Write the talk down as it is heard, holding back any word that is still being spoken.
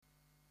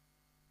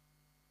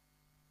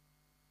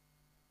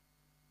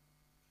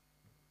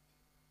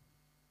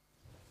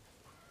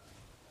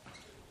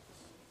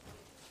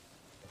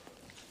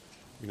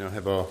We now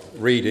have our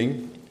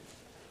reading,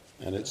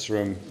 and it's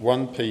from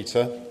 1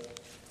 Peter,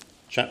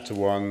 chapter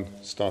 1,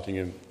 starting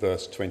in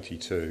verse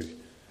 22.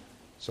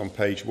 It's on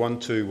page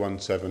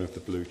 1217 of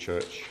the Blue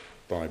Church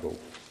Bible.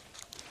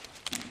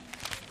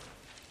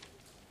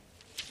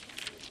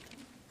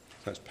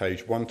 That's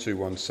page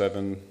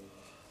 1217,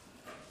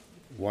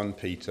 1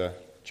 Peter,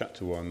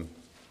 chapter 1,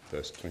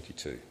 verse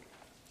 22.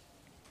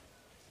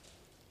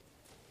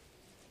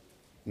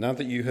 Now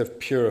that you have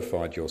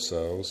purified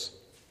yourselves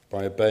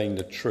by obeying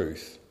the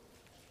truth,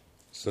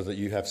 so that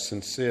you have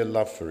sincere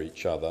love for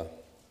each other,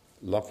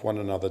 love one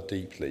another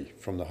deeply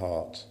from the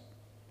heart.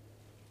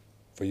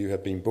 For you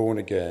have been born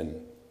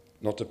again,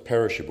 not of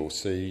perishable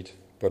seed,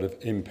 but of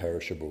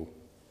imperishable,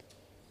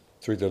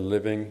 through the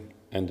living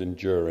and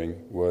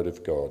enduring Word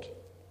of God.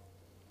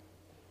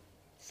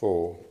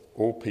 For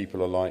all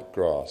people are like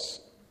grass,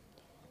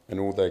 and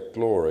all their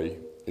glory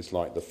is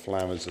like the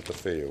flowers of the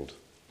field.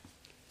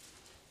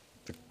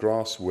 The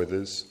grass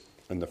withers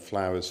and the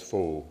flowers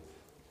fall,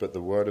 but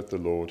the word of the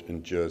Lord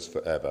endures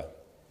forever.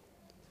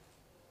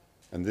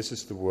 And this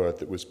is the word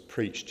that was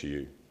preached to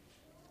you.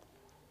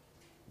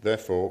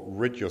 Therefore,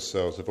 rid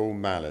yourselves of all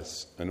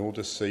malice and all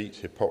deceit,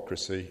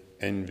 hypocrisy,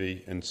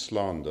 envy, and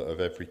slander of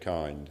every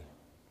kind.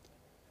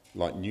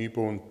 Like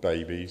newborn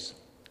babies,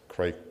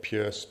 crave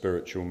pure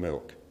spiritual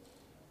milk,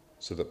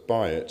 so that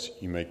by it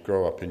you may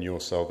grow up in your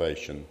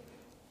salvation,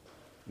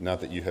 now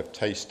that you have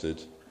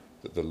tasted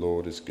that the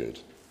Lord is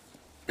good.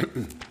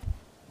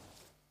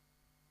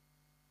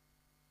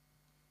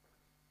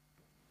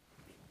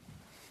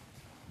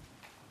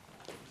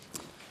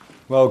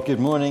 Well, good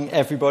morning,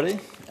 everybody.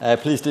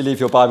 Please do leave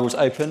your Bibles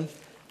open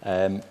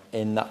on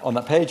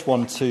that page,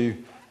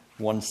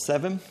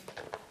 1217.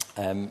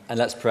 And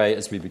let's pray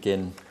as we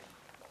begin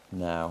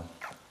now.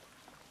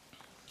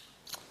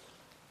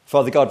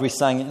 Father God, we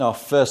sang in our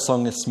first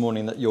song this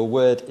morning that your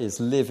word is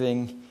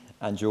living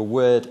and your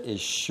word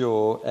is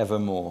sure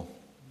evermore.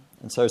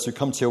 And so as we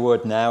come to your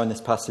word now in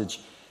this passage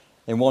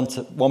in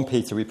 1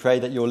 Peter, we pray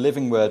that your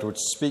living word would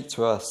speak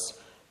to us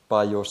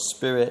by your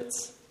Spirit,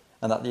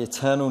 and that the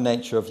eternal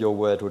nature of your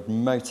word would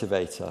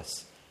motivate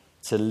us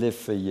to live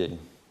for you.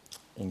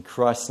 In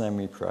Christ's name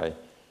we pray.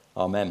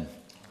 Amen.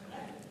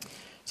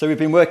 So we've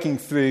been working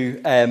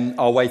through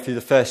our way through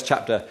the first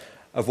chapter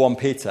of 1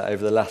 Peter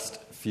over the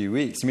last few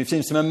weeks. And we've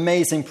seen some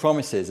amazing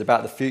promises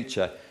about the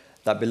future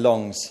that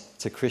belongs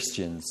to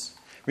Christians.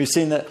 We've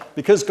seen that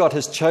because God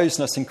has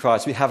chosen us in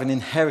Christ, we have an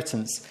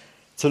inheritance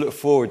to look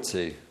forward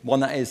to, one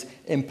that is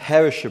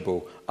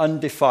imperishable,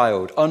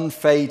 undefiled,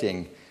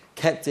 unfading,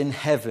 kept in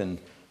heaven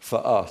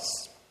for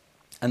us,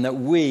 and that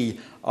we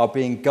are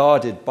being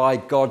guarded by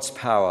God's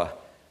power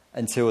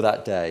until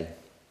that day.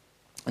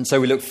 And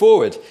so we look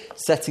forward,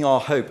 setting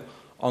our hope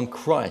on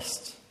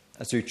Christ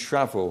as we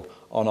travel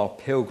on our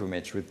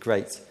pilgrimage with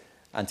great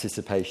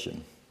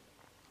anticipation.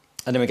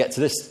 And then we get to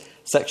this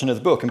section of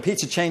the book, and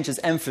Peter changes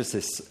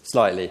emphasis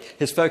slightly.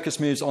 His focus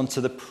moves on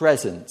to the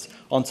present,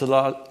 onto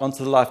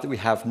the life that we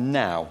have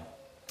now,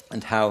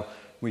 and how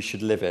we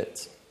should live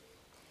it.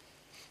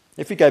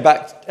 If we go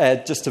back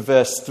just to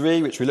verse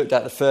 3, which we looked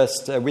at the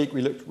first week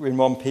we looked in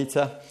 1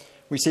 Peter,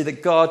 we see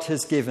that God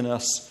has given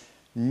us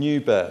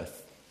new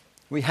birth.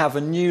 We have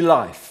a new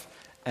life,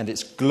 and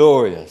it's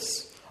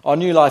glorious. Our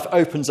new life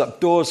opens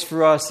up doors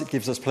for us. It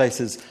gives us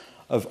places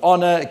of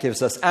honour. It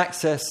gives us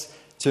access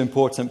to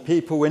important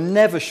people. We're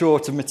never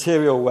short of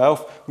material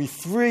wealth. We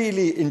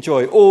freely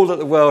enjoy all that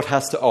the world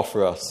has to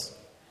offer us.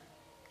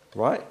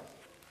 Right?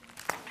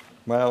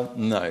 Well,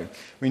 no.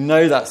 We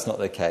know that's not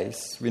the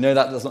case. We know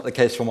that's not the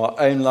case from our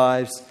own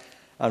lives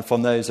and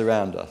from those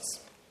around us.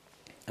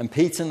 And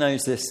Peter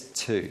knows this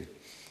too.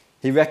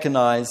 He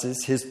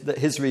recognises that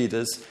his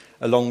readers,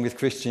 along with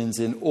Christians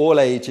in all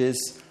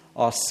ages,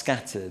 are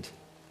scattered,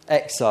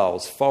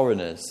 exiles,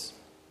 foreigners.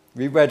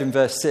 We read in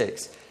verse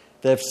 6,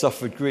 they've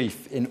suffered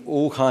grief in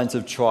all kinds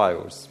of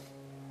trials.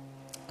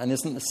 And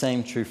isn't the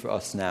same true for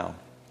us now?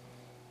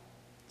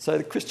 So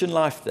the Christian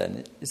life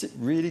then, is it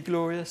really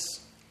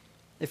glorious?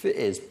 If it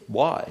is,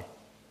 why?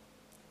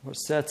 Well,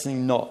 it's certainly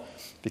not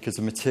because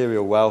of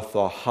material wealth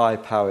or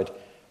high-powered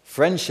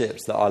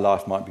friendships that our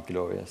life might be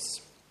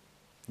glorious.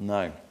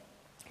 No.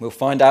 We'll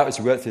find out as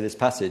we work through this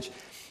passage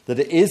that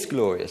it is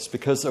glorious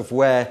because of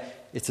where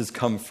it has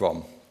come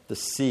from, the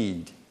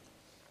seed,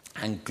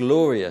 and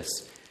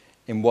glorious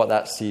in what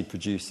that seed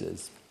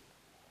produces.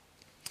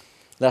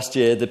 Last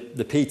year, the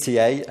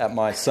PTA at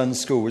my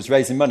son's school was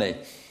raising money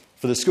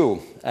for the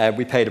school.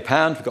 We paid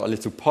 £1, we got a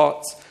little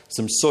pot,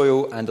 some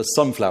soil and a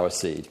sunflower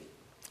seed.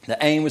 The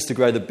aim was to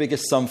grow the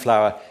biggest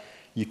sunflower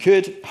you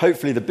could,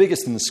 hopefully the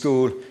biggest in the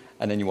school,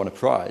 and then you won a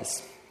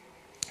prize.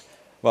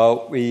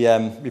 Well, we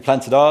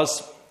planted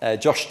ours.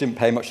 Josh didn't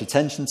pay much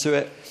attention to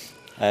it.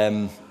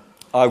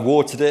 I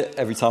watered it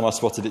every time I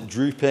spotted it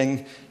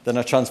drooping. Then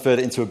I transferred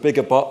it into a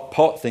bigger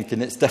pot,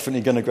 thinking it's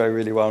definitely going to grow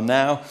really well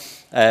now.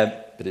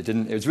 But it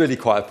didn't. It was really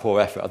quite a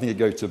poor effort. I think it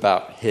grew to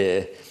about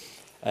here.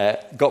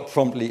 Got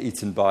promptly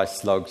eaten by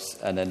slugs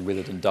and then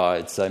withered and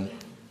died. So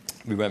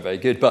we weren't very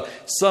good. But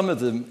some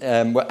of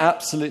them were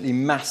absolutely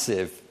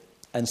massive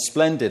and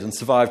splendid and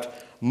survived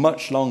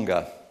much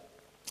longer.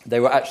 They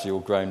were actually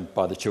all grown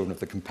by the children of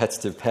the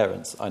competitive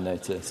parents, I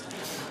noticed.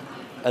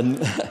 And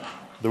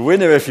the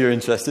winner, if you're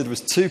interested,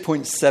 was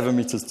 2.7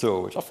 metres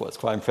tall, which I thought was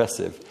quite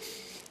impressive.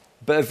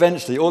 But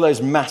eventually, all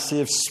those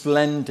massive,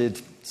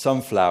 splendid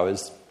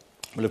sunflowers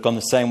would have gone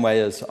the same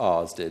way as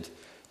ours did.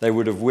 They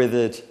would have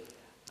withered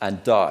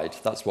and died.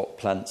 That's what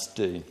plants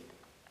do.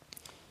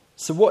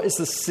 So what is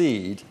the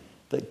seed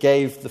that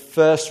gave the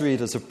first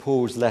readers of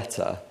Paul's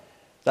letter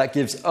that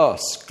gives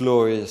us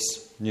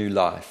glorious new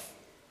life?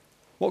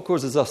 What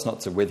causes us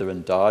not to wither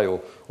and die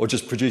or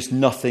just produce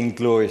nothing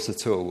glorious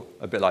at all,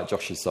 a bit like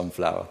Josh's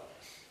sunflower?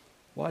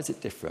 Why is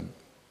it different?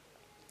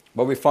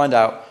 Well, we find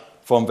out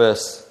from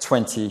verse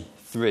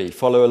 23.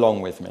 Follow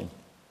along with me.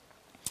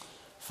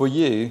 For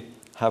you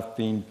have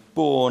been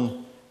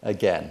born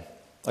again.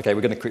 Okay,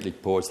 we're going to quickly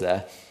pause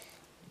there.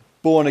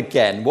 Born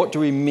again. What do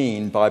we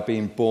mean by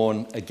being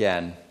born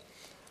again?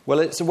 Well,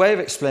 it's a way of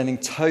explaining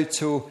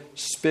total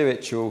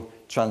spiritual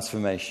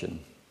transformation.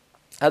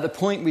 At the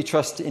point we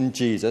trust in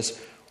Jesus,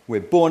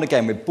 we're born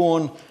again. We're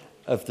born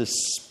of the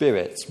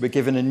Spirit. We're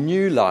given a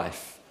new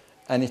life,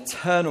 an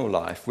eternal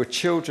life. We're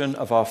children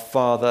of our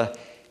Father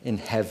in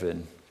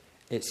heaven.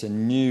 It's a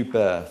new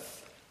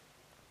birth.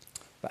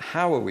 But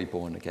how are we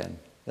born again?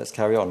 Let's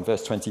carry on.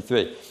 Verse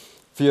 23.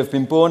 For you have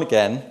been born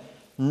again,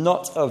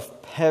 not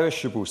of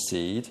perishable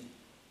seed,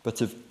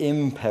 but of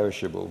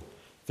imperishable,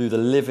 through the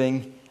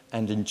living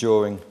and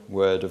enduring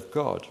word of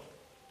God.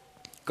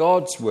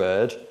 God's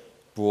word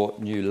brought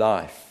new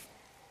life.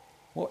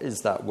 What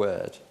is that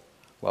word?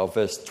 Well,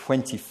 verse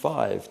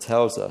 25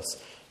 tells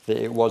us that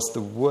it was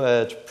the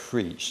word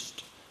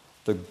preached,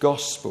 the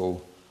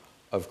gospel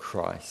of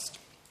Christ.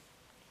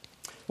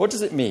 What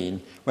does it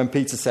mean when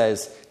Peter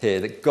says here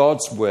that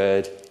God's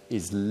word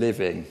is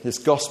living? This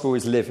gospel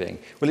is living.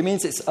 Well, it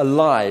means it's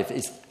alive,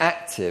 it's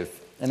active,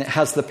 and it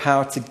has the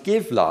power to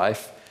give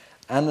life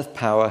and the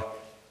power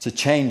to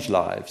change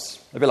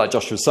lives. A bit like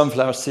Joshua's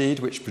sunflower seed,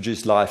 which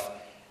produced life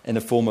in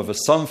the form of a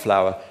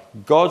sunflower.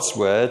 God's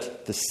word,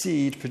 the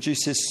seed,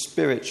 produces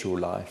spiritual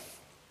life.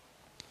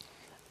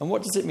 And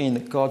what does it mean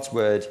that God's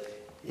word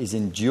is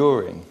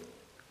enduring?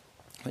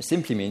 It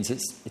simply means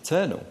it's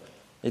eternal.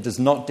 It does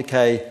not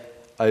decay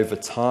over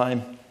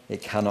time.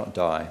 It cannot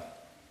die.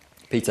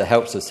 Peter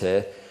helps us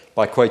here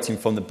by quoting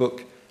from the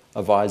book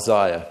of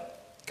Isaiah,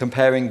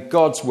 comparing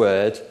God's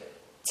word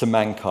to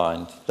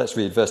mankind. Let's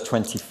read verse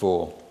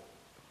 24.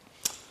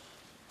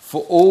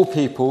 For all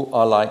people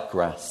are like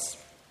grass,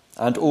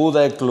 and all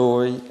their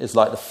glory is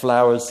like the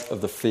flowers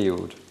of the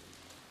field.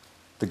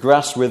 The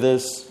grass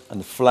withers and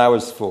the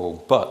flowers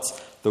fall, but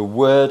the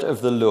word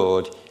of the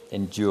Lord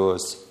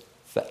endures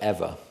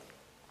forever.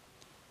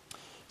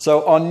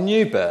 So our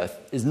new birth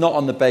is not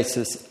on the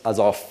basis as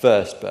our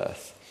first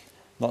birth,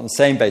 not on the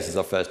same basis as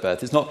our first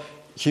birth. It's not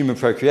human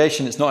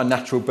procreation, it's not a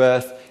natural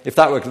birth. If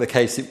that were the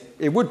case,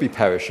 it would be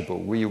perishable.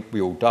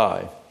 We all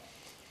die.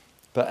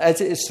 But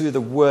as it is through the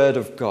word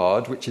of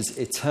God, which is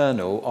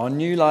eternal, our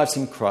new lives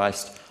in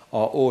Christ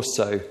are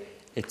also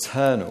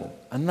eternal.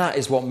 And that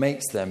is what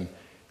makes them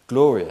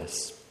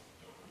glorious.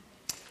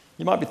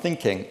 You might be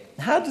thinking,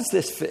 how does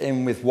this fit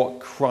in with what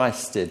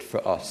Christ did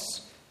for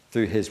us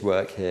through his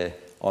work here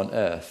on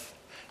earth?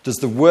 Does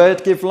the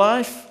word give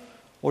life,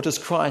 or does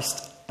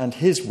Christ and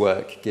his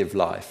work give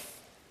life?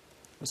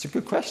 That's a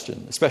good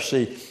question,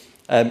 especially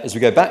as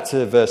we go back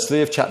to verse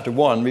 3 of chapter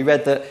 1. We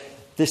read that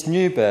this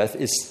new birth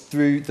is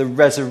through the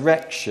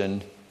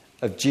resurrection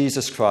of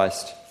Jesus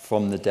Christ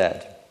from the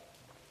dead.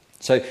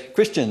 So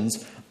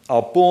Christians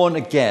are born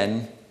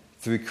again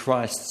through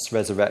Christ's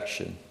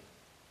resurrection.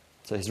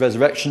 So his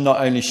resurrection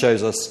not only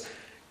shows us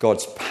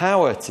God's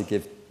power to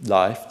give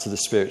life to the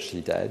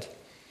spiritually dead,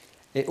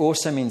 it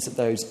also means that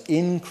those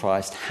in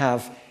Christ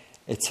have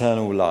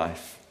eternal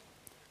life.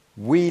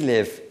 We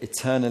live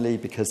eternally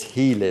because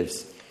he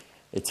lives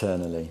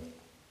eternally.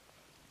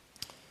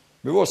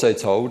 We're also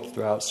told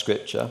throughout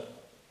Scripture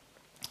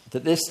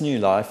that this new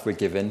life we're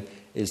given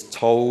is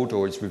told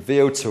or is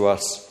revealed to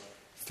us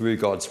through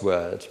God's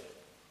word.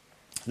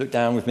 Look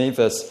down with me,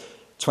 verse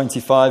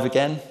 25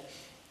 again.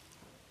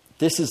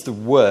 This is the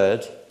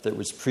word that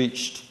was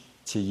preached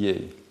to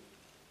you.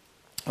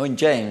 Oh, in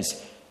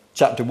James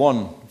chapter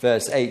 1,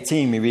 verse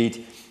 18, we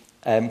read,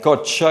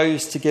 God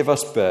chose to give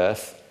us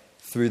birth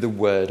through the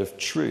word of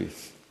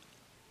truth.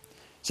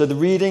 So the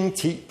reading,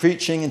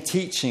 preaching and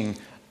teaching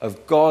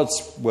of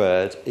God's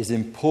word is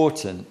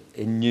important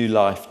in new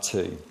life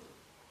too.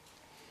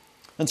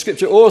 And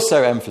Scripture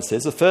also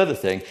emphasizes a further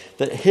thing,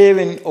 that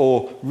hearing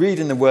or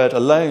reading the word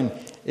alone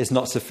is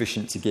not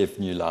sufficient to give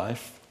new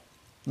life.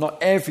 Not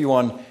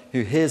everyone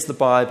who hears the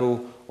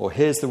Bible or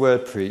hears the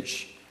word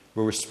preached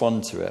will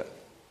respond to it.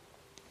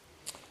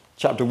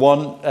 Chapter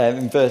 1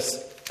 in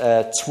verse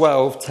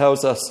 12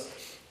 tells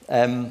us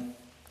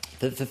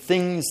that the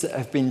things that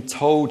have been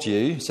told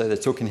you, so they're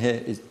talking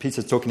here,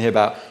 Peter's talking here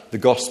about the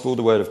gospel,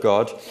 the word of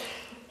God,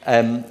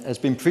 has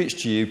been preached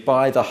to you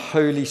by the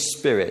Holy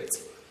Spirit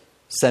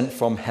sent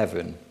from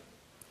heaven.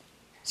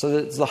 So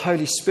it's the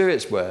Holy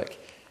Spirit's work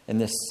in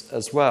this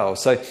as well.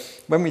 So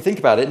when we think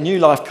about it, new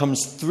life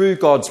comes through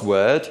God's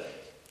word,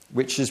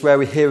 which is where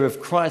we hear of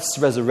Christ's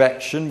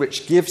resurrection,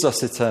 which gives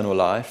us eternal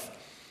life,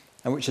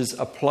 and which is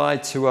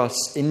applied to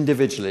us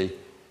individually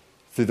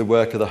through the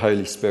work of the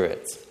Holy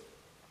Spirit.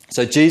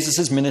 So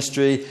Jesus'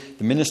 ministry,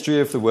 the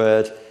ministry of the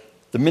Word,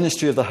 the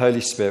ministry of the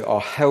Holy Spirit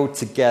are held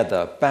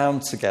together,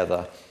 bound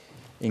together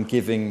in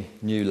giving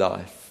new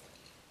life.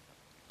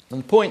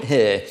 And the point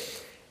here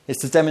is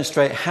to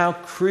demonstrate how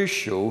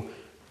crucial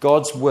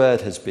God's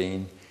Word has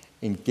been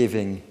in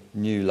giving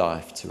new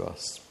life to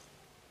us.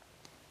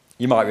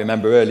 You might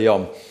remember early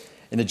on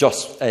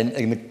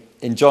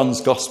in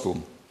John's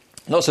Gospel,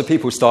 lots of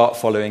people start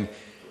following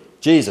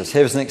Jesus.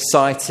 Here's an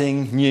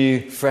exciting,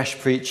 new, fresh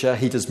preacher.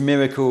 He does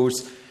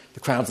miracles. The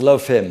crowds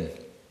love him.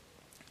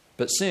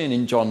 But soon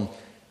in John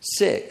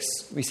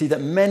 6, we see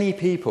that many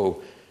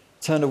people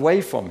turned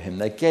away from him.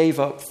 They gave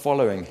up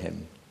following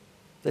him.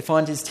 They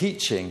find his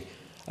teaching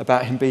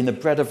about him being the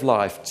bread of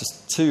life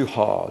just too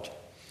hard.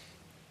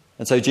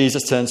 And so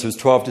Jesus turns to his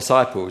 12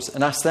 disciples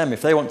and asks them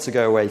if they want to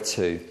go away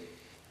too.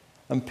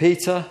 And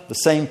Peter, the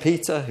same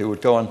Peter who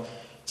would go on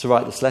to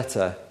write this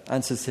letter,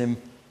 answers him,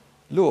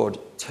 "Lord,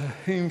 to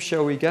whom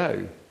shall we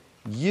go?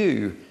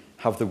 You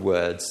have the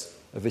words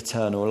of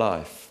eternal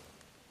life."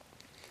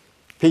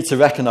 Peter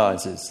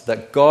recognizes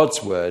that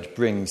God's word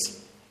brings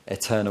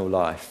eternal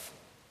life.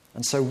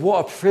 And so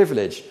what a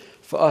privilege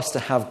for us to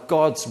have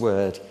God's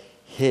word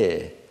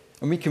here.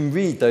 And we can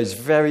read those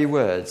very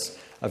words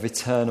of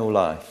eternal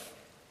life.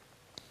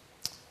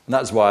 And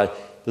that's why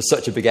there's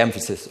such a big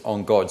emphasis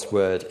on God's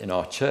word in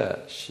our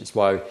church. It's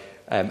why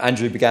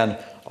Andrew began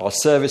our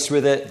service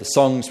with it. The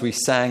songs we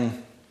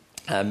sang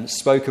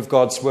spoke of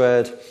God's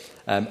word.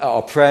 At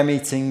our prayer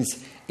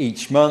meetings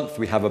each month,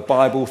 we have a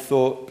Bible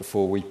thought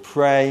before we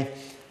pray.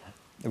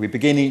 We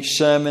begin each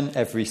sermon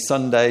every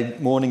Sunday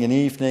morning and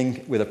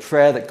evening with a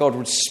prayer that God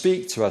would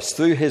speak to us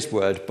through his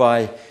word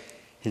by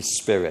his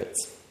Spirit.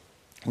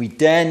 We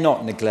dare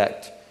not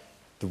neglect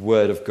the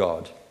word of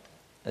God,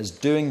 as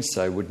doing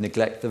so would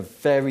neglect the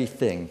very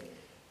thing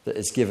that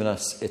has given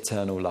us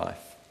eternal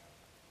life.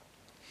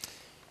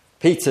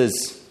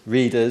 Peter's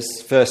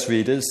readers, first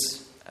readers,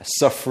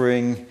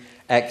 suffering,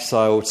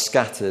 exiled,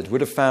 scattered,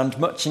 would have found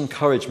much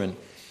encouragement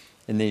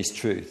in these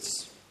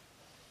truths.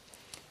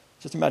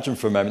 Just imagine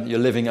for a moment that you're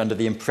living under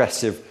the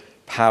impressive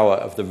power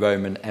of the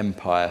Roman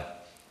Empire.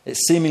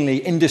 It's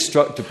seemingly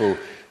indestructible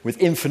with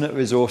infinite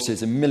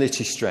resources and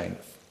military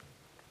strength.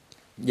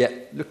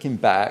 Yet, looking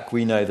back,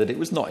 we know that it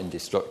was not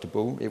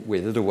indestructible. It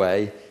withered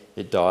away,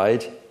 it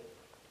died.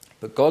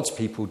 But God's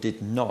people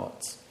did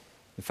not.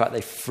 In fact, they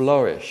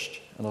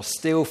flourished and are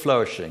still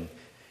flourishing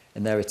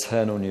in their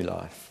eternal new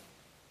life.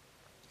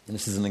 And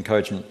this is an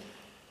encouragement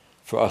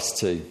for us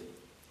too.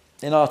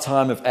 In our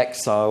time of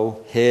exile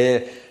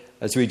here,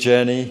 as we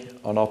journey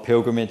on our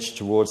pilgrimage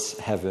towards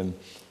heaven,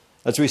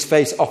 as we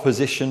face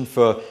opposition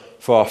for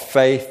our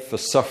faith,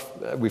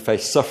 we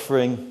face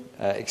suffering,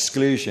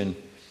 exclusion,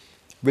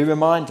 we're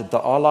reminded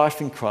that our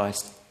life in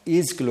Christ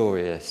is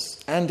glorious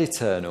and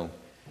eternal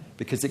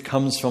because it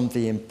comes from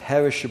the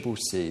imperishable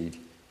seed,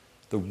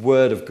 the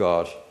Word of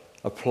God,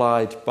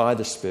 applied by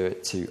the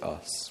Spirit to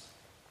us.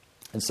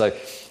 And so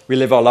we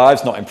live our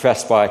lives not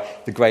impressed by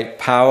the great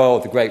power or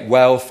the great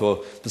wealth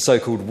or the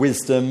so-called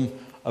wisdom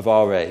of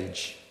our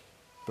age,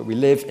 but we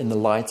live in the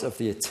light of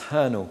the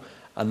eternal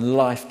and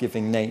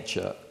life-giving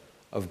nature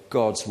of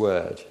God's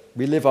word.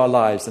 We live our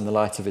lives in the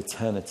light of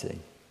eternity.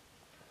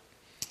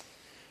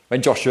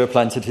 When Joshua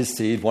planted his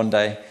seed one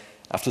day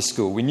after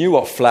school, we knew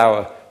what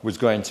flower was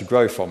going to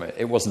grow from it.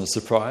 It wasn't a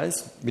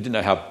surprise. We didn't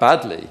know how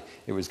badly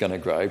it was going to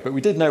grow, but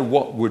we did know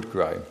what would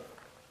grow.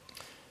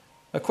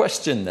 A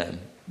question then,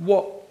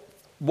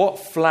 what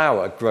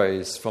flower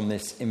grows from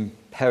this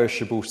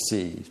imperishable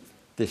seed,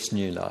 this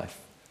new life?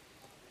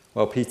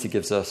 Well, Peter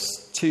gives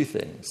us two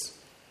things: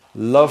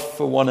 love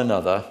for one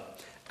another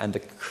and a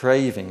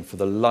craving for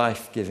the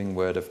life-giving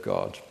word of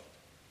God.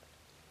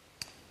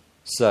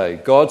 So,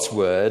 God's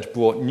word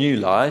brought new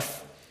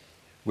life,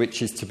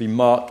 which is to be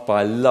marked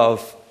by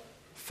love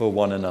for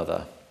one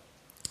another.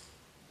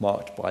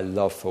 Marked by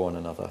love for one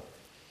another.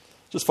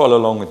 Just follow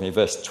along with me,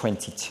 verse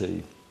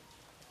 22.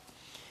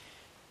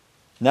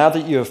 Now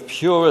that you have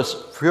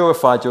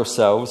purified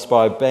yourselves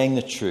by obeying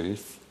the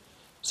truth,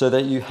 so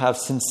that you have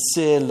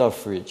sincere love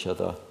for each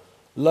other,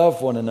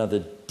 love one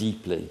another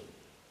deeply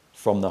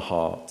from the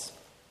heart.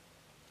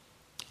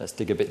 Let's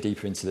dig a bit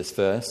deeper into this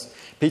verse.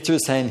 Peter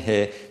is saying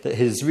here that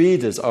his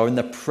readers are in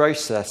the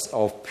process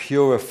of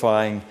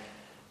purifying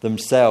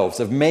themselves,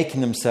 of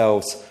making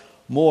themselves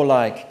more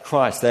like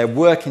Christ. They're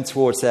working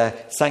towards their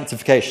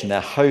sanctification,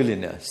 their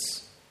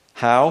holiness.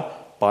 How?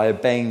 By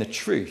obeying the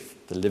truth,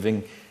 the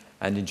living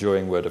and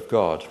enduring word of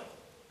God.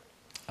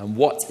 And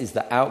what is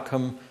the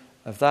outcome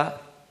of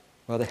that?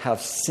 Well, they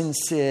have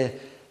sincere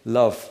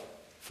love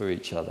for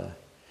each other.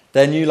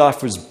 Their new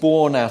life was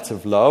born out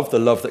of love, the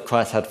love that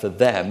Christ had for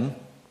them.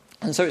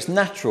 And so it's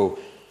natural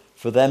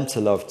for them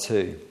to love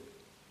too.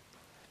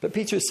 But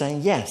Peter is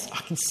saying, yes,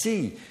 I can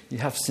see you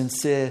have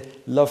sincere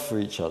love for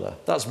each other.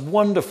 That's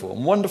wonderful,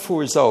 and wonderful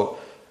result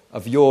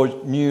of your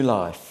new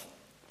life,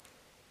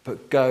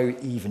 but go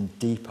even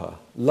deeper.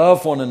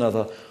 Love one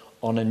another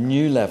on a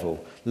new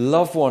level.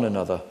 Love one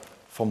another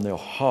from your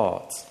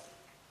heart.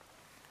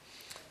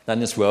 Now in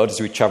this world,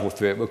 as we travel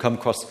through it, we'll come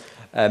across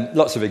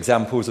lots of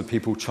examples of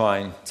people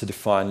trying to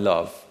define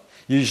love.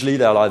 Usually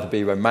they'll either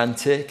be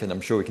romantic, and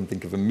I'm sure we can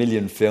think of a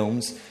million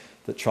films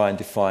that try and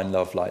define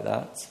love like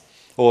that,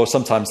 or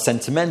sometimes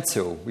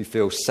sentimental. We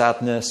feel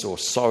sadness or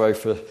sorrow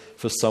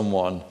for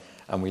someone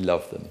and we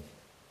love them.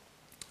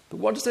 But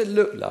what does it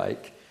look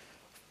like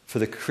for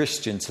the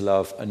Christian to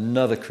love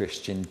another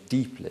Christian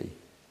deeply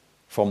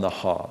from the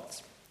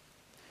heart?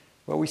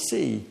 Well, we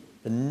see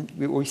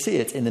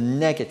it in the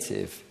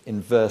negative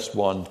in verse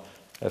 1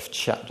 of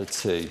chapter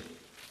 2.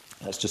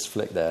 Let's just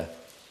flick there.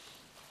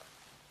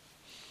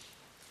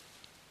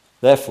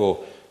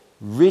 Therefore,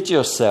 rid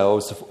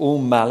yourselves of all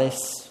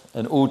malice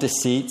and all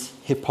deceit,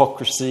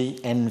 hypocrisy,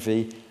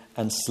 envy,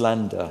 and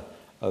slander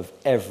of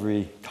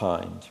every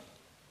kind.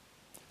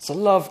 So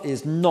love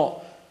is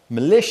not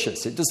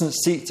malicious. It doesn't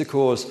seek to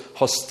cause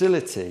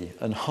hostility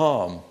and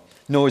harm,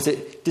 nor is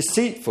it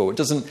deceitful. It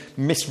doesn't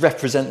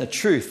misrepresent the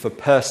truth for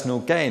personal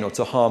gain or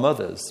to harm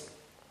others.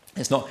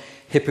 It's not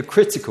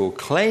hypocritical,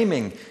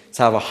 claiming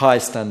to have a high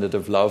standard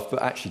of love,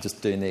 but actually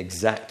just doing the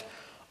exact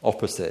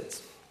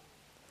opposite.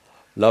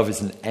 Love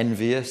isn't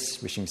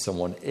envious, wishing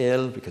someone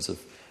ill because of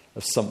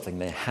something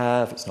they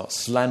have. It's not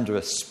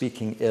slanderous,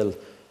 speaking ill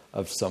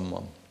of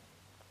someone.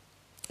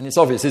 And it's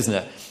obvious, isn't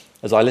it,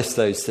 as I list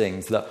those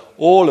things, that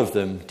all of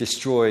them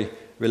destroy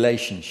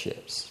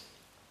relationships.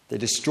 They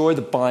destroy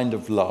the bind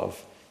of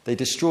love. They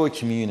destroy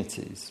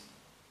communities.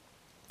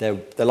 They're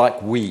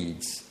like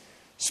weeds,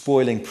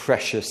 spoiling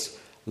precious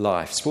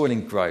life,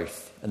 spoiling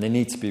growth, and they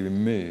need to be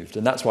removed.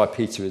 And that's why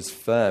Peter is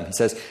firm. He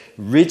says,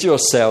 rid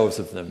yourselves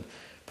of them.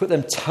 Put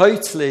them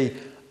totally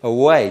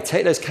away.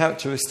 Take those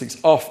characteristics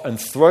off and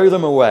throw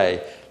them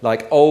away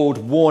like old,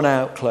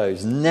 worn-out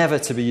clothes, never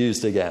to be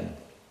used again.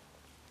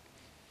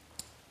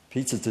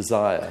 Peter's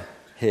desire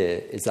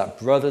here is that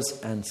brothers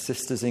and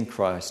sisters in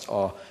Christ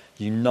are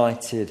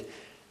united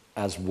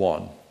as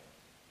one.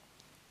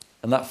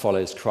 And that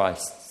follows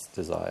Christ's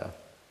desire.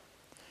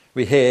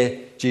 We hear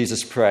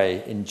Jesus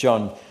pray in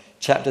John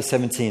chapter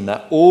 17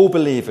 that all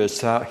believers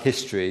throughout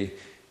history,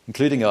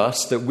 including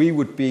us, that we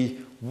would be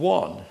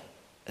one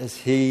as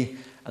he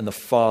and the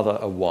Father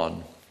are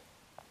one.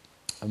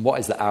 And what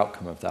is the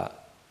outcome of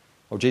that?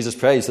 Well, Jesus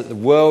prays that the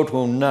world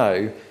will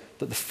know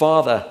that the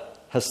Father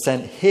has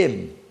sent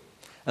him,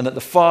 and that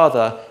the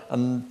Father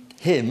and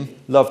him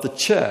love the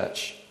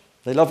church.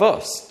 They love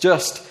us,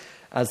 just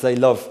as they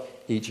love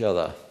each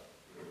other.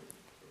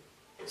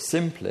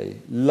 Simply,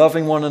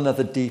 loving one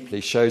another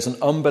deeply shows an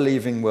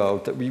unbelieving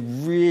world that we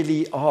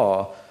really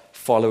are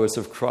followers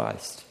of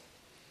Christ.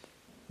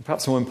 And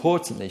perhaps more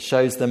importantly,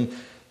 shows them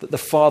that the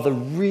Father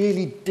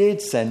really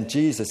did send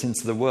Jesus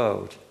into the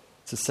world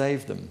to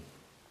save them.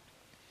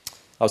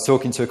 I was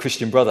talking to a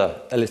Christian brother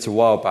a little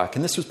while back,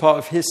 and this was part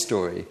of his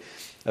story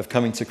of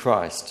coming to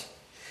Christ.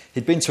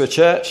 He'd been to a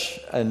church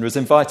and was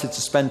invited to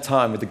spend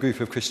time with a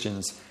group of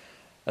Christians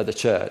at the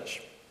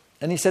church.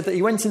 And he said that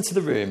he went into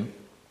the room,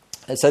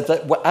 and said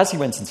that as he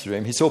went into the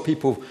room, he saw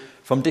people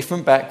from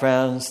different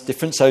backgrounds,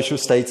 different social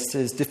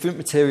statuses, different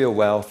material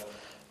wealth,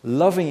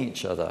 loving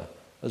each other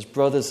as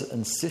brothers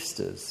and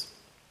sisters.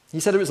 He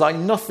said it was like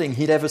nothing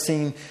he'd ever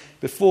seen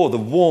before, the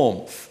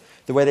warmth,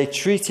 the way they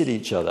treated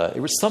each other.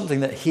 It was something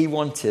that he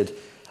wanted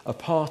a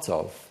part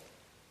of.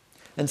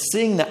 And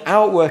seeing the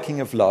outworking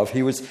of love,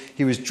 he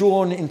was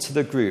drawn into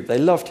the group. They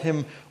loved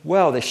him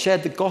well. They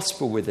shared the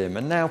gospel with him.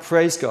 And now,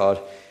 praise God,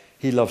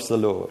 he loves the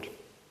Lord.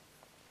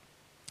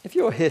 If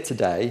you're here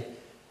today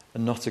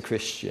and not a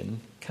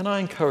Christian, can I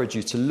encourage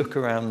you to look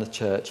around the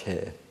church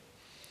here?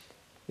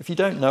 If you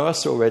don't know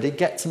us already,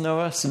 get to know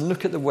us and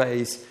look at the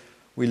ways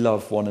we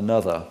love one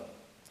another.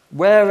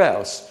 Where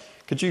else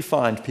could you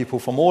find people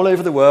from all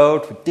over the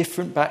world with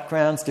different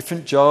backgrounds,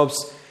 different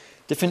jobs,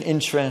 different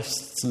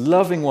interests,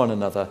 loving one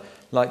another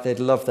like they'd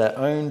love their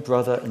own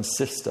brother and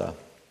sister?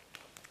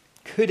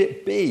 Could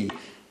it be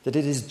that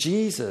it is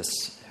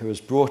Jesus who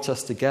has brought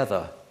us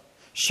together,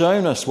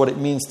 shown us what it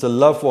means to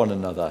love one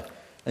another,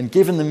 and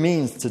given the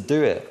means to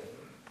do it?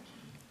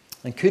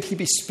 And could he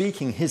be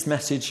speaking his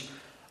message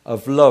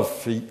of love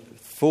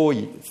for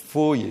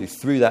you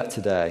through that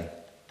today?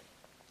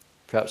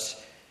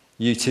 Perhaps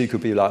you too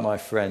could be like my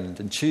friend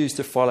and choose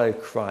to follow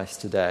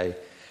Christ today,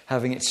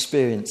 having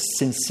experienced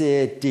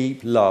sincere,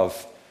 deep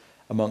love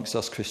amongst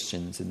us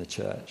Christians in the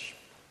church.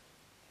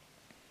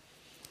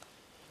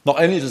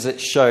 Not only does it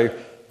show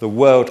the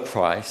world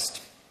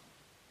Christ,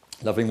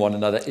 loving one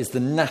another is the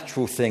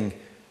natural thing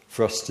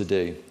for us to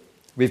do.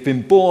 We've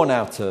been born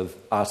out of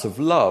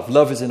love.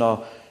 Love is in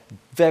our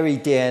very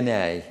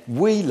DNA.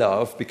 We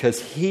love because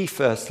he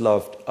first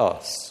loved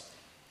us.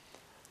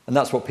 And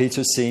that's what Peter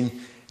has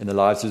seen in the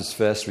lives of his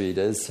first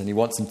readers, and he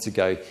wants them to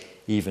go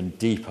even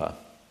deeper.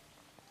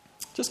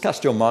 Just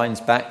cast your minds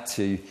back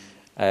to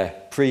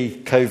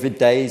pre-COVID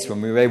days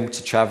when we were able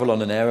to travel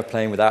on an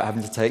aeroplane without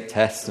having to take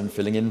tests and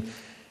filling in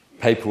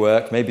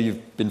paperwork. Maybe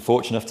you've been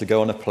fortunate enough to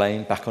go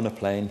back on a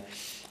plane.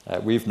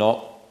 We've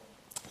not.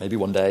 Maybe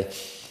one day.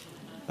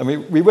 And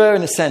we were,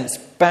 in a sense,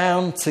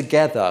 bound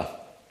together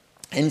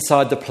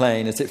inside the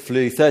plane as it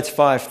flew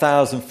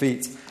 35,000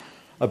 feet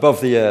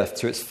above the earth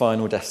to its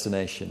final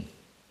destination.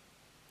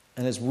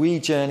 And as we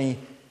journey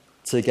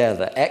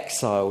together,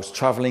 exiles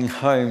travelling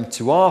home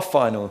to our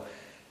final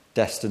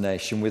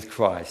destination with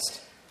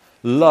Christ,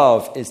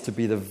 love is to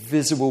be the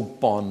visible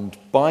bond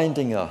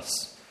binding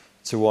us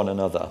to one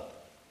another.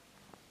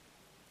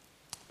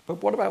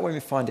 But what about when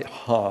we find it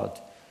hard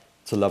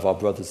to love our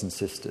brothers and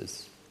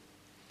sisters?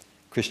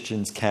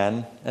 Christians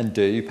can and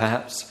do,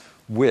 perhaps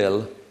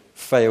will,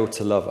 fail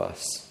to love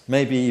us.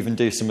 Maybe even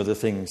do some of the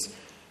things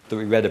that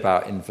we read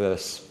about in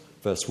verse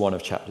 1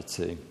 of chapter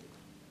 2.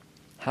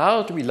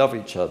 How do we love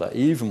each other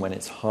even when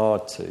it's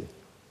hard to?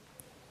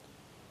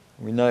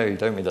 We know,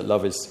 don't we, that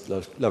love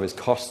is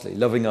costly.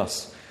 Loving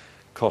us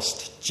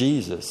cost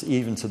Jesus,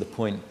 even to the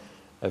point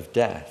of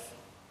death.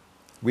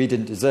 We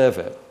didn't deserve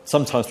it.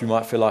 Sometimes we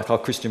might feel like our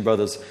Christian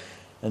brothers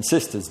and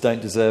sisters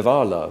don't deserve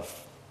our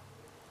love.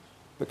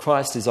 But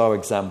Christ is our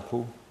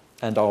example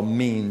and our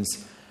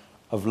means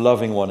of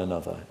loving one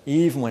another,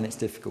 even when it's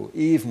difficult,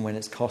 even when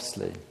it's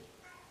costly.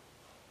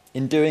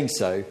 In doing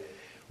so,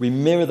 we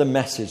mirror the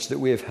message that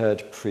we have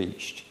heard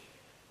preached,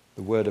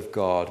 the word of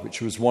God,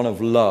 which was one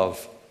of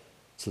love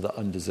to the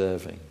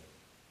undeserving.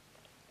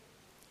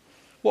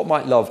 What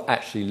might love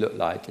actually look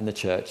like in the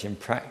church in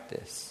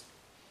practice?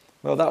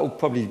 Well, that will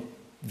probably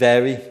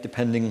vary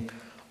depending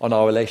on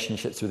our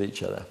relationships with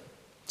each other.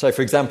 So,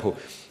 for example,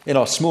 in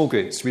our small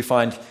groups, we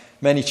find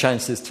many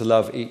chances to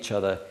love each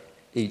other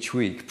each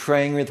week,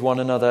 praying with one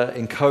another,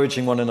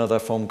 encouraging one another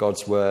from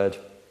God's word.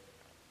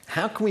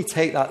 How can we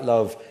take that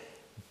love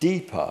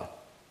deeper?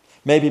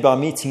 Maybe by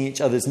meeting each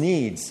other's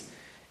needs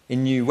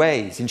in new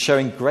ways, in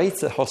showing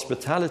greater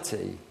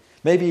hospitality,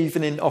 maybe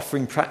even in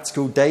offering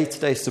practical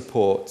day-to-day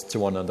support to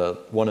one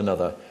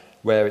another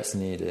where it's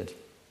needed.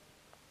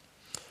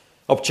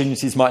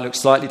 Opportunities might look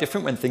slightly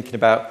different when thinking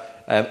about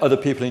other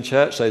people in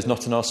church, those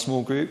not in our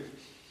small group.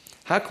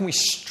 How can we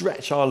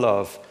stretch our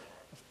love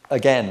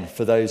again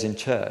for those in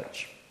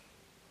church?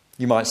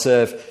 You might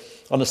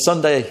serve on a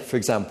Sunday, for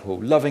example,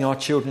 loving our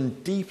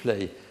children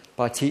deeply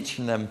by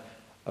teaching them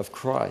of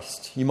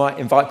Christ. You might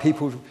invite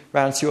people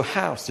round to your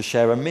house to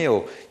share a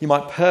meal. You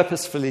might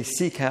purposefully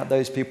seek out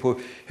those people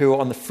who are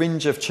on the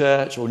fringe of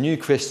church or new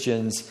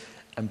Christians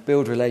and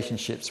build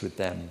relationships with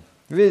them.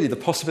 Really, the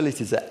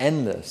possibilities are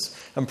endless.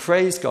 And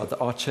praise God that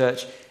our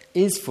church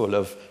is full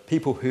of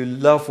people who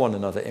love one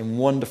another in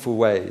wonderful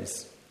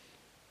ways.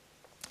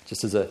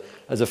 Just as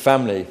a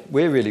family,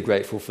 we're really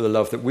grateful for the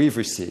love that we've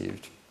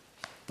received.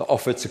 The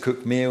offer to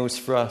cook meals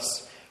for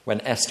us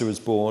when Esther was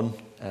born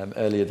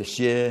earlier this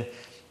year,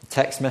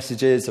 text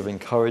messages of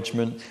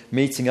encouragement,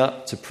 meeting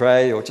up to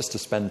pray or just to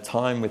spend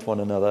time with one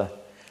another.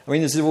 I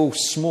mean, these are all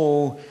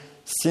small,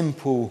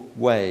 simple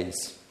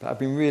ways that have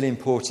been really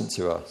important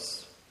to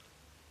us.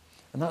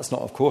 And that's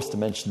not, of course, to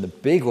mention the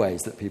big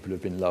ways that people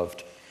have been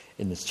loved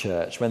in this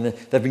church, when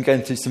they've been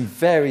going through some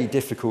very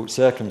difficult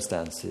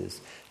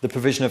circumstances. The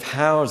provision of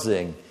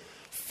housing,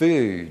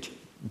 food,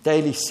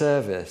 daily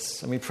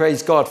service. And we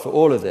praise God for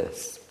all of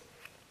this.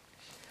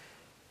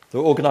 The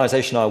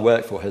organisation I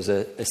work for has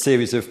a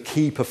series of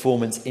key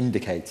performance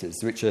indicators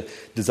which are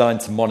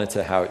designed to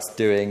monitor how it's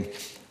doing.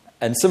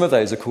 And some of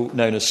those are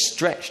known as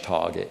stretch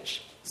targets.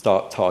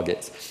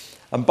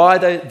 And by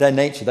their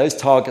nature, those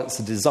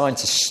targets are designed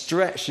to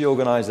stretch the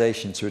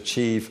organisation to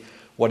achieve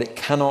what it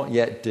cannot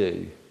yet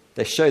do.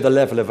 They show the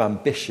level of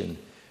ambition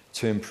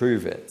to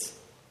improve it.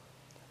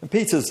 And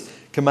Peter's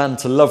command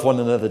to love one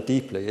another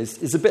deeply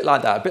is a bit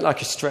like that, a bit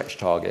like a stretch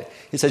target.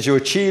 He says you're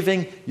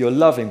achieving, you're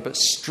loving, but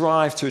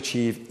strive to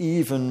achieve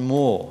even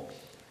more,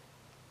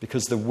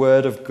 because the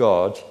word of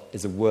God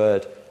is a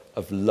word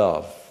of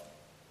love.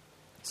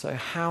 So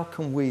how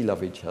can we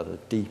love each other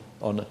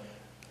on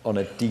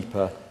a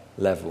deeper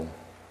level?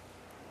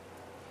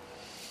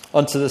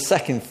 On to the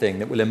second thing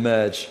that will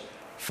emerge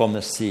from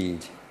the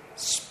seed,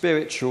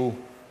 spiritual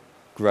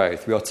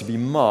growth. We are to be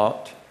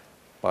marked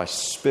by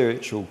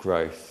spiritual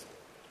growth.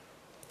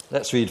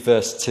 Let's read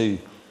verse 2.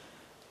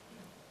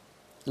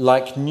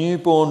 Like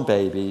newborn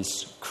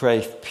babies,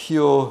 crave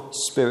pure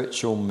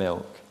spiritual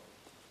milk,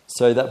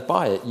 so that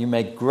by it you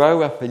may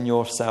grow up in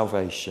your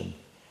salvation,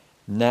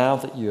 now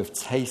that you have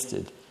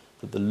tasted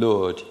that the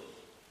Lord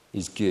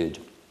is good.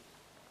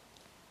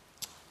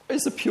 What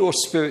is the pure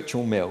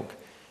spiritual milk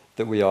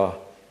that we are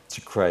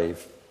to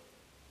crave?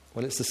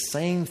 Well, it's the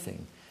same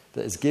thing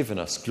that has given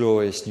us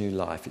glorious new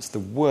life. It's the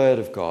word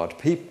of God.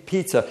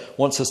 Peter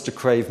wants us to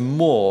crave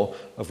more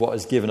of what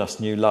has given us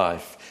new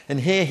life. And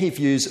here he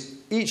views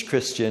each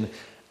Christian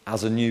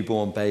as a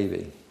newborn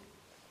baby.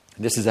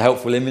 And this is a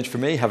helpful image for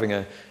me, having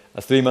a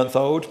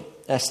 3-month-old,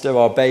 Esther,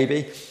 our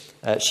baby.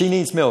 She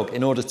needs milk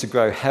in order to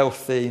grow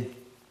healthy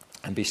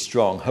and be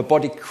strong. Her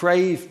body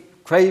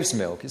craves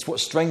milk. It's what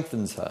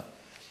strengthens her.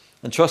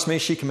 And trust me,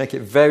 she can make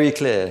it very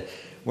clear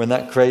when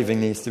that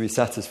craving needs to be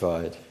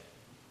satisfied.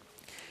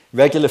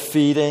 Regular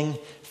feeding,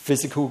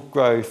 physical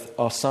growth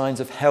are signs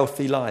of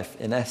healthy life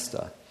in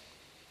Esther.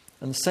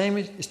 And the same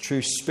is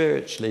true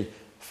spiritually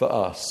for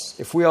us.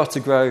 If we are to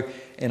grow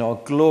in our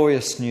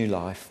glorious new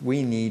life,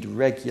 we need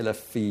regular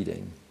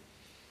feeding.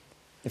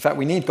 In fact,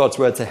 we need God's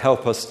word to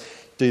help us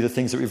do the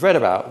things that we've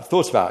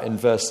thought about in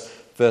verse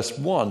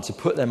 1, to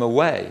put them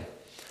away.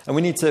 And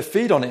we need to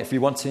feed on it if we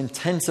want to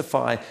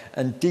intensify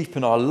and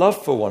deepen our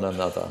love for one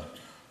another.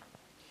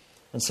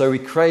 And so we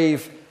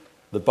crave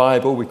the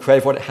Bible, we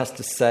crave what it has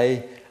to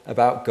say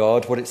about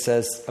God, what it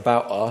says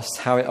about us,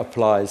 how it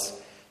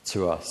applies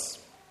to us.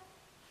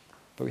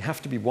 But we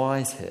have to be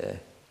wise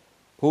here.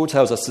 Paul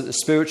tells us that the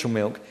spiritual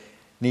milk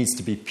needs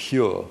to be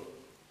pure.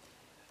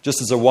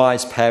 Just as a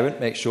wise parent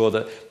makes sure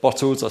that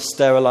bottles are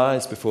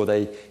sterilized before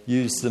they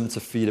use them to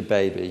feed a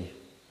baby,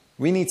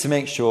 we need to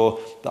make sure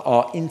that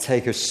our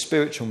intake of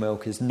spiritual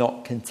milk is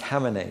not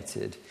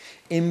contaminated.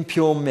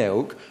 Impure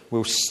milk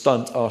will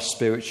stunt our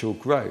spiritual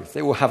growth.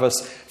 It will have us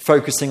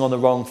focusing on the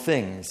wrong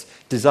things,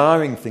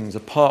 desiring things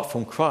apart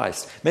from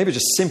Christ, maybe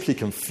just simply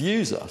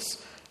confuse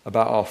us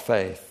about our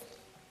faith.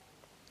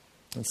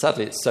 And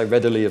sadly, it's so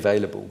readily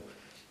available.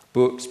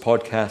 Books,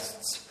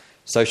 podcasts,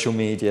 social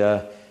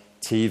media,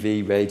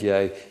 TV,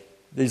 radio.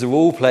 These are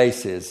all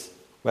places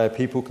where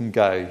people can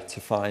go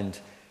to find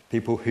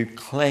people who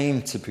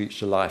claim to preach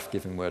the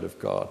life-giving word of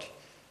God,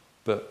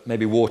 but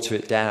maybe water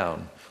it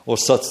down or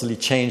subtly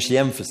change the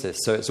emphasis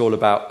so it's all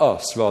about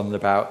us rather than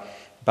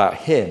about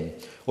him,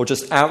 or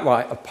just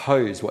outright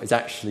oppose what is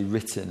actually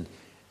written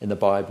in the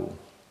Bible.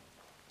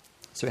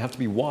 So we have to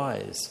be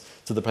wise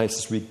to the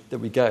places that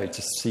we go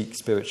to seek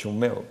spiritual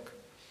milk.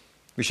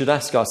 We should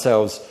ask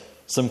ourselves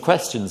some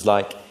questions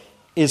like,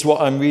 is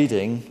what I'm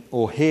reading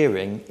or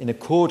hearing in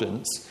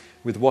accordance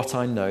with what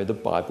I know the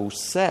Bible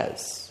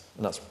says?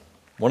 And that's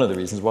one of the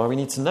reasons why we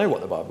need to know what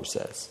the Bible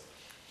says.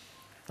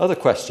 Other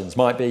questions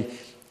might be,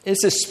 is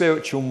this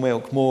spiritual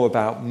milk more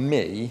about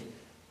me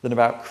than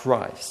about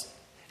Christ?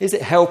 Is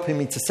it helping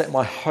me to set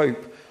my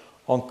hope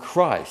on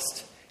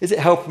Christ? Is it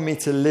helping me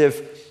to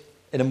live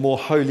in a more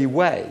holy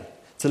way,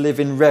 to live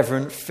in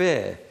reverent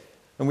fear?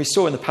 And we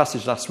saw in the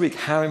passage last week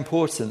how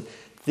important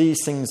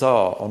these things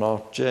are on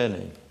our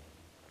journey.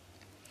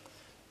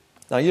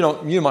 Now,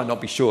 you might not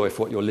be sure if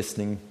what you're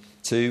listening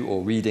to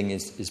or reading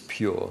is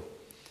pure.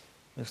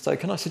 So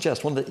can I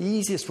suggest one of the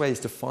easiest ways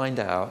to find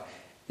out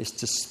is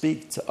to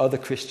speak to other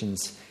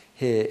Christians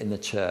here in the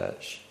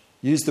church.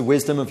 Use the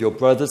wisdom of your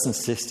brothers and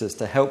sisters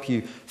to help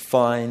you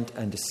find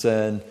and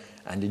discern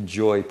and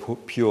enjoy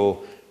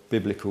pure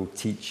biblical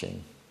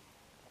teaching.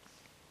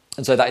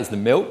 And so that is the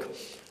milk.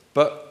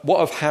 But what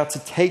of how to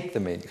take the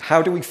milk?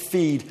 How do we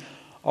feed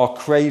our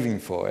craving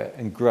for it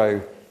and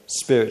grow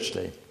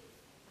spiritually?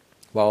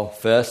 Well,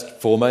 first,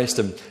 foremost,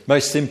 and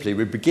most simply,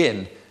 we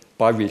begin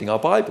by reading our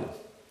Bible.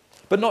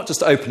 But not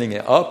just opening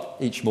it up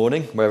each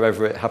morning,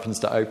 wherever it happens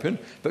to open,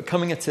 but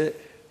coming at it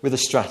with a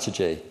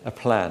strategy, a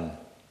plan.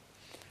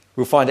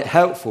 We'll find it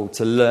helpful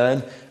to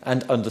learn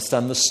and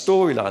understand the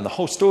storyline, the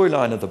whole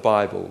storyline of the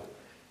Bible.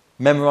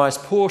 Memorize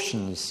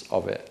portions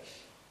of it.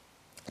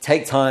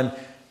 Take time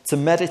to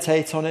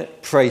meditate on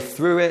it, pray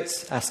through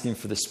it, asking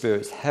for the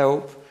Spirit's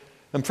help,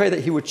 and pray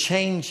that he would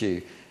change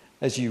you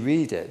as you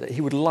read it, that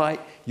he would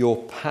light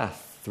your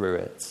path through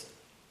it.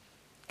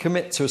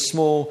 Commit to a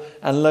small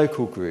and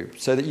local group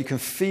so that you can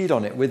feed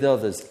on it with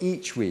others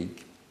each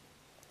week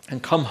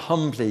and come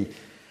humbly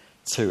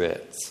to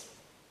it.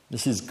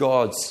 This is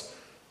God's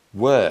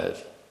word.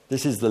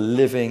 This is the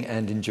living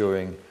and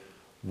enduring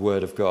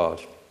word of God.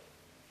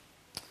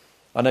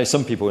 I know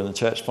some people in the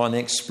church find the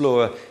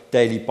Explorer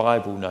Daily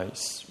Bible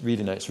notes,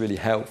 reading notes, really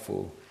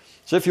helpful.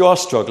 So if you are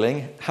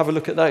struggling, have a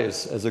look at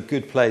those as a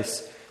good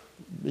place,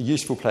 a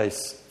useful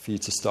place for you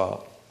to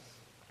start.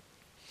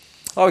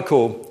 I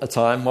recall a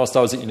time whilst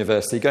I was at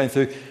university going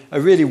through a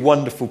really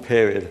wonderful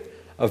period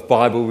of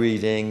Bible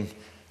reading,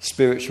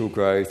 spiritual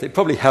growth. It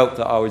probably helped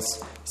that I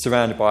was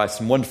surrounded by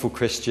some wonderful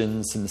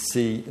Christians in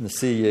the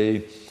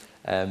CU,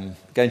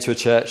 going to a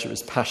church that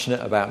was passionate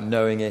about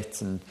knowing it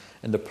and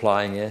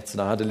applying it. And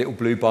I had a little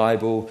blue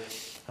Bible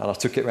and I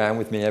took it around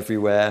with me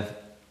everywhere.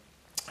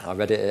 I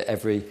read it at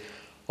every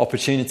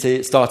opportunity.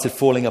 It started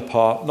falling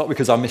apart, not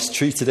because I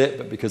mistreated it,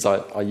 but because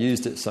I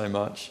used it so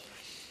much.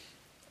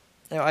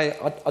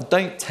 I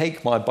don't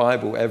take my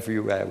Bible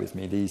everywhere with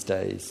me these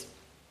days.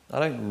 I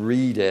don't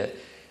read it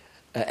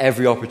at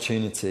every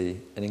opportunity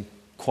and in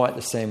quite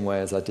the same way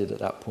as I did at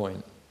that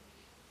point.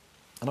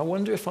 And I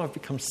wonder if I've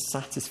become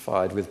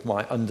satisfied with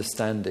my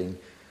understanding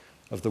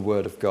of the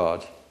Word of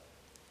God.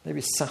 Maybe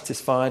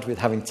satisfied with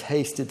having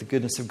tasted the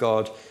goodness of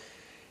God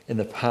in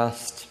the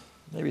past.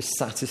 Maybe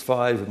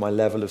satisfied with my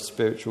level of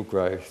spiritual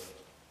growth.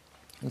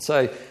 And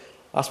so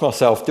I ask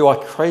myself, do I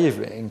crave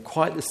it in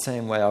quite the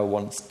same way I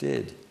once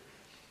did?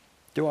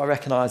 Do I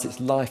recognise its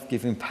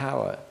life-giving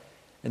power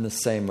in the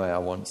same way I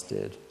once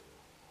did?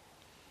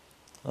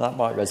 Well, that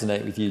might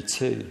resonate with you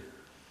too.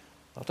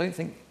 I don't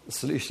think the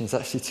solution is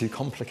actually too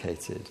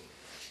complicated.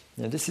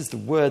 This is the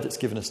word that's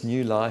given us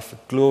new life, a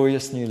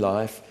glorious new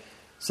life.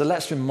 So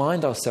let's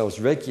remind ourselves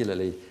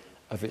regularly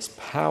of its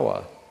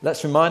power.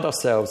 Let's remind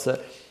ourselves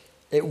that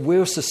It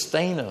will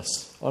sustain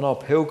us on our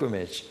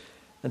pilgrimage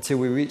until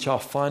we reach our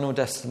final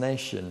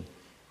destination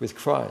with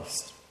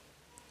Christ.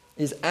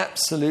 It is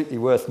absolutely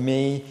worth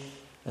me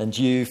and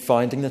you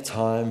finding the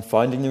time,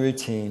 finding the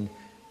routine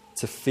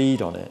to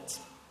feed on it.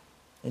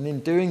 And in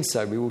doing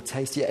so, we will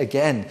taste yet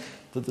again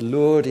that the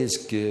Lord is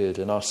good,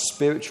 and our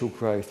spiritual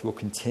growth will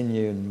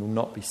continue and will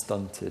not be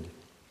stunted.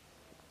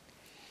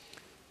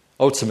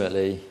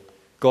 Ultimately,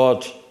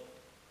 God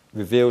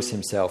reveals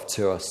himself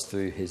to us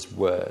through his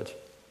word.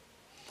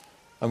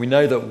 And we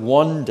know that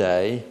one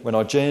day, when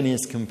our journey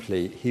is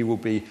complete, he will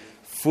be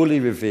fully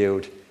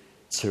revealed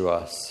to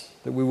us,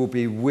 that we will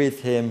be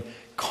with him,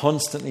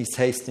 constantly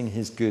tasting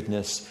his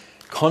goodness,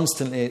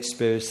 constantly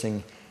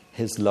experiencing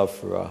his love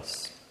for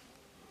us.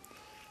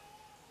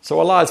 So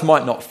our lives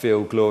might not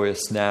feel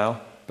glorious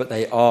now, but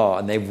they are,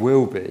 and they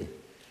will be,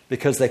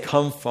 because they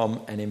come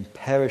from an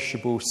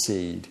imperishable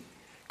seed,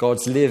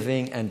 God's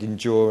living and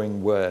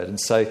enduring word. And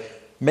so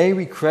may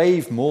we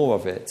crave more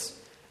of it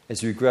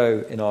as we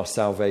grow in our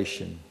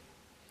salvation.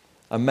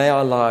 And may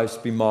our lives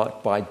be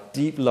marked by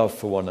deep love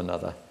for one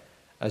another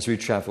as we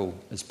travel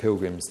as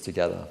pilgrims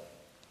together.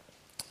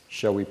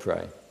 Shall we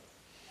pray?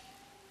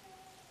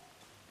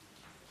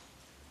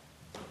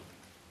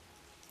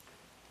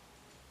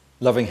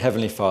 Loving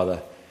Heavenly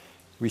Father,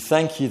 we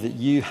thank you that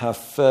you have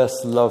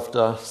first loved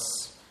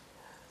us,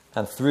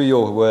 and through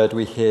your word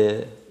we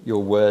hear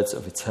your words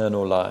of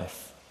eternal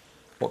life.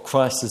 What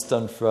Christ has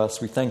done for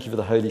us, we thank you for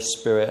the Holy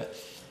Spirit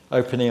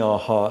opening our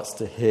hearts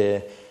to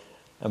hear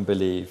and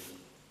believe.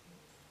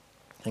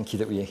 Thank you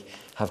that we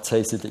have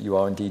tasted that you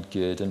are indeed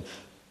good. And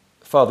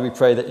Father, we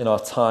pray that in our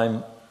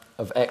time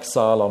of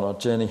exile on our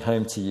journey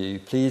home to you,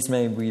 please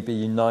may we be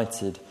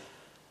united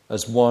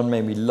as one.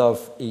 May we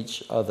love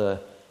each other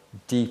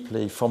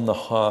deeply from the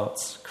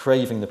heart,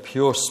 craving the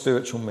pure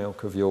spiritual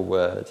milk of your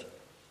word.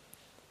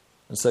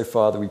 And so,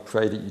 Father, we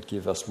pray that you'd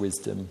give us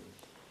wisdom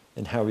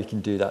in how we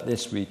can do that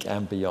this week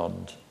and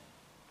beyond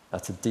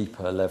at a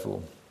deeper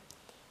level.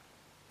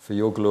 For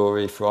your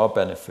glory, for our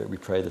benefit, we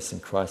pray this in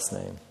Christ's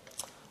name.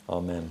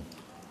 Amen.